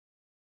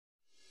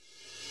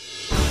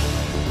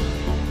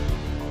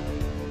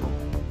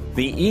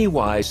The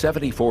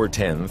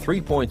EY7410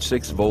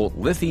 3.6-volt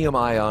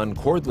lithium-ion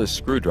cordless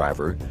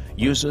screwdriver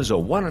uses a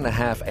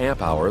 1.5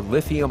 amp-hour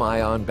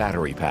lithium-ion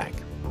battery pack.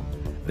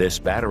 This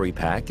battery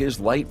pack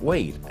is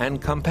lightweight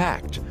and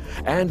compact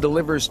and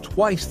delivers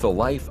twice the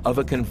life of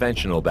a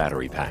conventional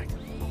battery pack.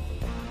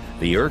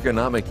 The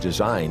ergonomic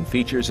design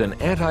features an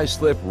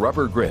anti-slip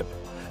rubber grip,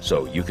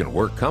 so you can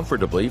work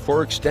comfortably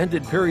for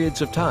extended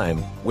periods of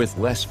time with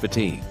less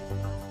fatigue.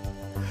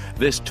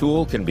 This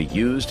tool can be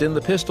used in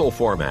the pistol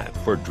format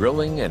for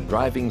drilling and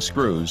driving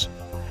screws,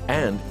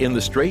 and in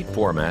the straight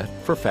format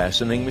for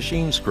fastening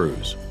machine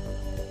screws.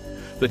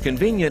 The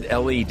convenient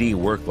LED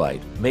work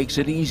light makes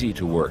it easy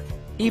to work,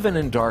 even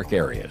in dark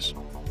areas.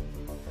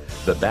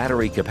 The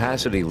battery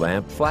capacity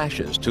lamp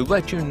flashes to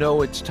let you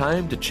know it's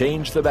time to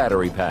change the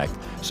battery pack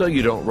so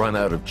you don't run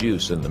out of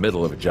juice in the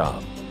middle of a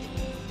job.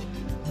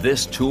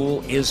 This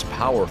tool is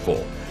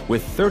powerful,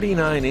 with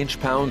 39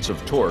 inch-pounds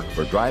of torque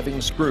for driving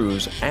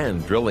screws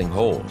and drilling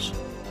holes.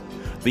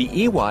 The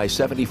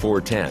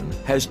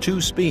EY7410 has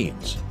 2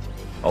 speeds,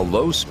 a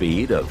low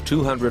speed of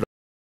 200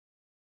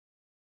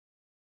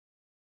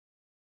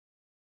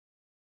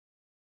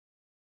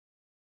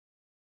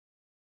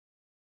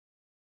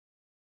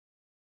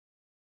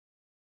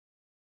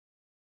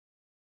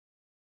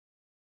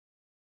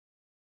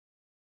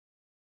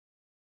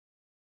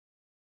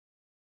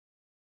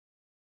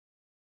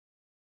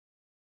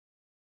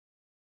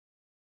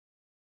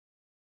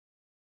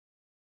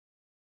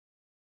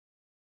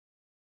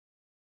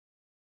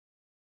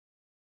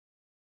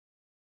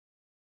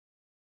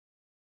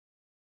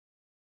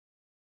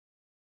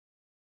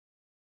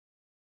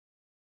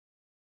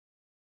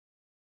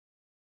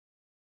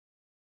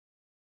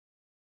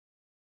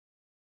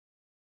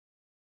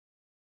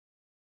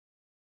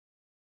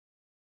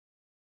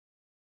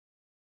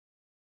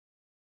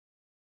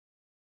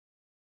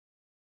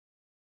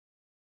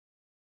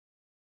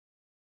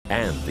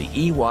 and the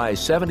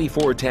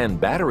EY7410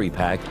 battery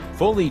pack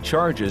fully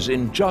charges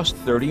in just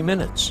 30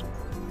 minutes.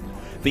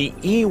 The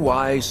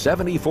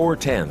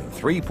EY7410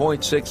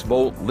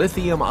 3.6-volt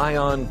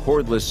lithium-ion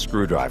cordless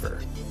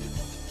screwdriver.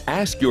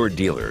 Ask your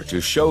dealer to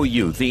show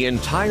you the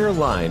entire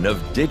line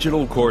of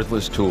digital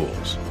cordless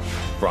tools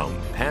from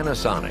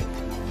Panasonic.